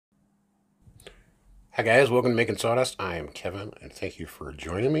Hi guys, welcome to Making Sawdust. I am Kevin and thank you for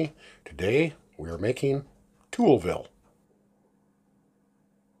joining me. Today we are making Toolville.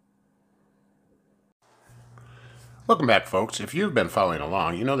 Welcome back folks. If you've been following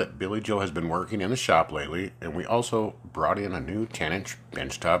along, you know that Billy Joe has been working in the shop lately and we also brought in a new 10-inch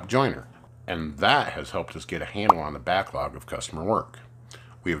benchtop joiner. And that has helped us get a handle on the backlog of customer work.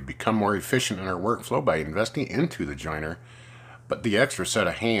 We have become more efficient in our workflow by investing into the joiner, but the extra set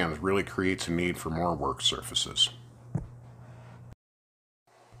of hands really creates a need for more work surfaces.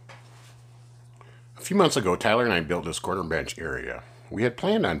 A few months ago, Tyler and I built this quarter bench area. We had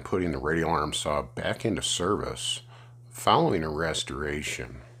planned on putting the radial arm saw back into service following a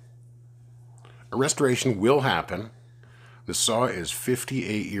restoration. A restoration will happen. The saw is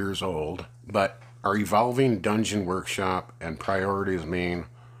 58 years old, but our evolving dungeon workshop and priorities mean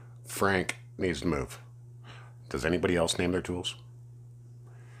Frank needs to move. Does anybody else name their tools?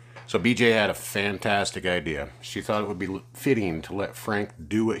 So BJ had a fantastic idea. She thought it would be fitting to let Frank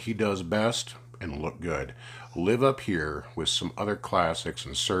do what he does best and look good. Live up here with some other classics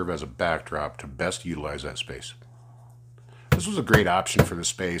and serve as a backdrop to best utilize that space. This was a great option for the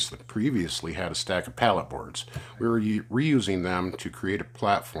space that previously had a stack of pallet boards. We were reusing them to create a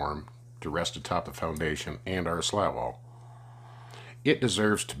platform to rest atop the foundation and our Slatwall. It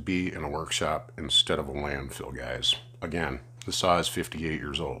deserves to be in a workshop instead of a landfill, guys. Again, the saw is 58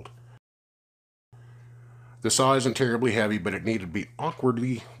 years old. The saw isn't terribly heavy, but it needed to be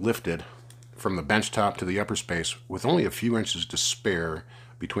awkwardly lifted from the bench top to the upper space with only a few inches to spare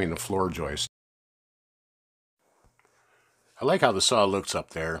between the floor joists. I like how the saw looks up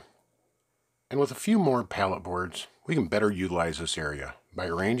there, and with a few more pallet boards, we can better utilize this area by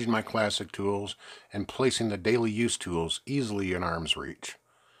arranging my classic tools and placing the daily use tools easily in arm's reach.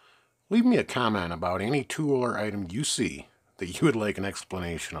 Leave me a comment about any tool or item you see that you would like an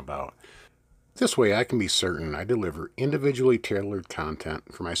explanation about. This way I can be certain I deliver individually tailored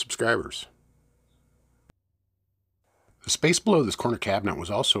content for my subscribers. The space below this corner cabinet was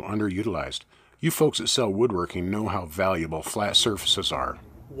also underutilized. You folks that sell woodworking know how valuable flat surfaces are.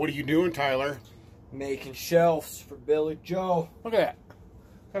 What are you doing, Tyler? Making shelves for Billy Joe. Look at that.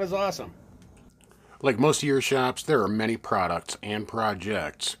 That is awesome. Like most of your shops, there are many products and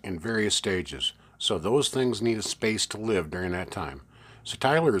projects in various stages, so those things need a space to live during that time. So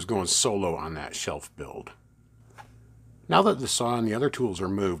Tyler is going solo on that shelf build. Now that the saw and the other tools are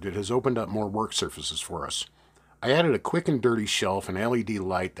moved, it has opened up more work surfaces for us. I added a quick and dirty shelf and LED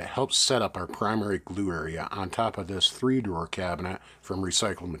light that helps set up our primary glue area on top of this 3-drawer cabinet from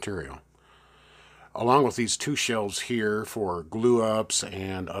recycled material. Along with these 2 shelves here for glue ups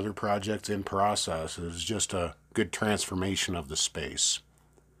and other projects in process is just a good transformation of the space.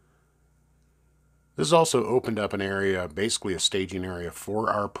 This has also opened up an area, basically a staging area for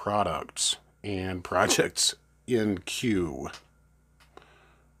our products and projects in queue.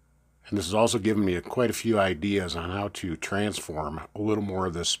 And this has also given me quite a few ideas on how to transform a little more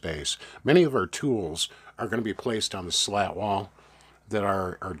of this space. Many of our tools are going to be placed on the slat wall that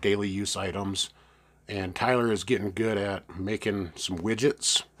are our daily use items. And Tyler is getting good at making some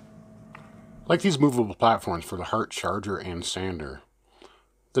widgets, like these movable platforms for the Heart charger and sander.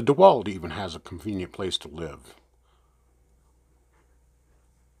 The DeWalt even has a convenient place to live.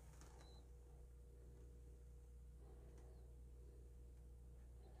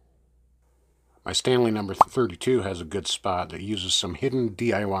 My Stanley number 32 has a good spot that uses some hidden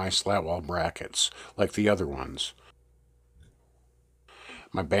DIY Slatwall brackets, like the other ones.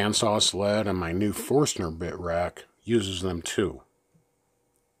 My bandsaw sled and my new Forstner bit rack uses them too.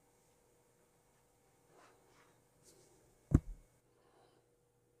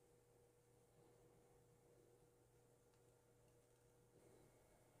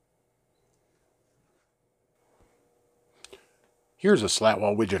 Here's a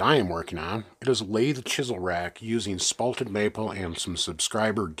Slatwall widget I am working on. It is a lathe chisel rack using spalted maple and some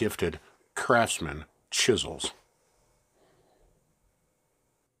subscriber gifted Craftsman chisels.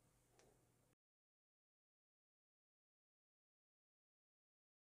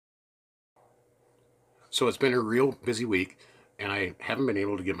 So it's been a real busy week, and I haven't been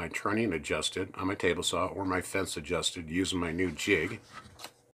able to get my trunnion adjusted on my table saw or my fence adjusted using my new jig.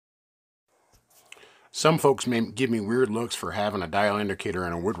 Some folks may give me weird looks for having a dial indicator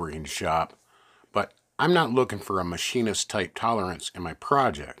in a woodworking shop, but I'm not looking for a machinist type tolerance in my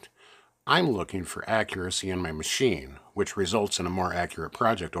project. I'm looking for accuracy in my machine, which results in a more accurate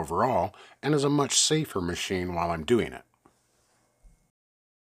project overall and is a much safer machine while I'm doing it.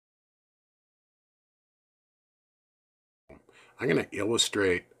 I'm going to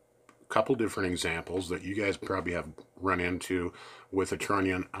illustrate couple different examples that you guys probably have run into with a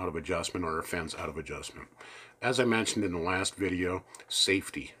trunnion out of adjustment or a fence out of adjustment. As I mentioned in the last video,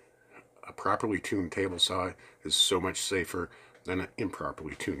 safety. A properly tuned table saw is so much safer than an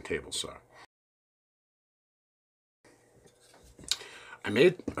improperly tuned table saw. I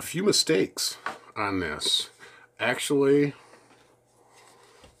made a few mistakes on this. Actually,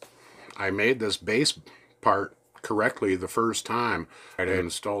 I made this base part correctly the first time. I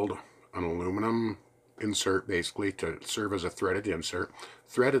installed an aluminum insert basically to serve as a threaded insert,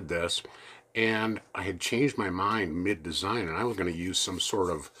 threaded this, and I had changed my mind mid-design, and I was going to use some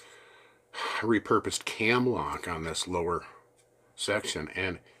sort of repurposed cam lock on this lower section,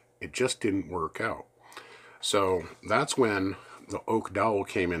 and it just didn't work out. So that's when the oak dowel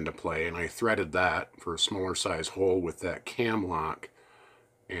came into play, and I threaded that for a smaller size hole with that cam lock,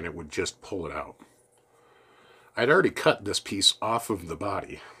 and it would just pull it out. I'd already cut this piece off of the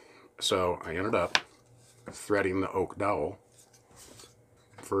body, so I ended up threading the oak dowel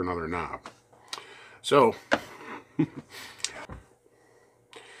for another knob. So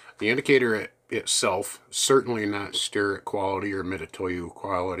the indicator itself, certainly not Starrett quality or Mitutoyo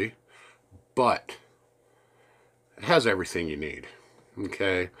quality, but it has everything you need.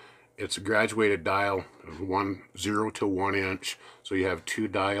 Okay, it's a graduated dial of 0 to 1 inch, so you have two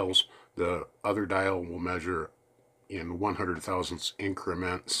dials. The other dial will measure in 100 thousandths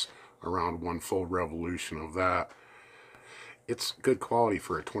increments, around one full revolution of that. It's good quality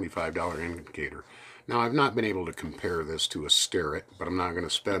for a $25 indicator. Now, I've not been able to compare this to a Starrett, but I'm not going to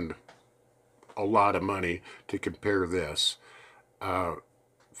spend a lot of money to compare this.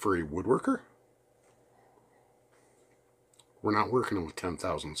 For a woodworker, we're not working with 10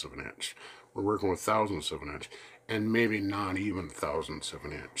 thousandths of an inch. We're working with thousandths of an inch, and maybe not even thousandths of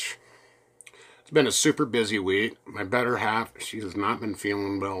an inch. It's been a super busy week. My better half, she has not been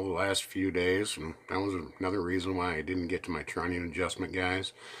feeling well the last few days, and that was another reason why I didn't get to my trunnion adjustment,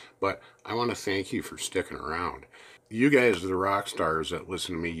 guys. But I want to thank you for sticking around. You guys are the rock stars that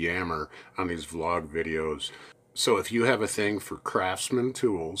listen to me yammer on these vlog videos. So if you have a thing for craftsman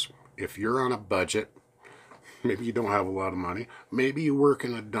tools, if you're on a budget, maybe you don't have a lot of money, maybe you work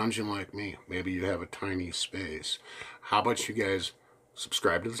in a dungeon like me, maybe you have a tiny space, how about you guys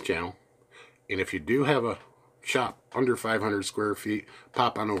subscribe to the channel? And if you do have a shop under 500 square feet,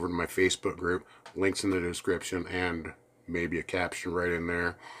 pop on over to my Facebook group. Links in the description and maybe a caption right in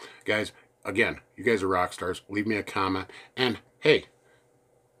there. Guys, again, you guys are rock stars. Leave me a comment. And hey,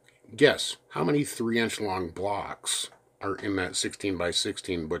 guess how many 3-inch long blocks are in that 16 by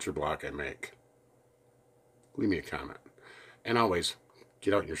 16 butcher block I make? Leave me a comment. And always,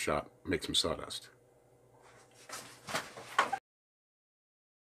 get out in your shop, make some sawdust.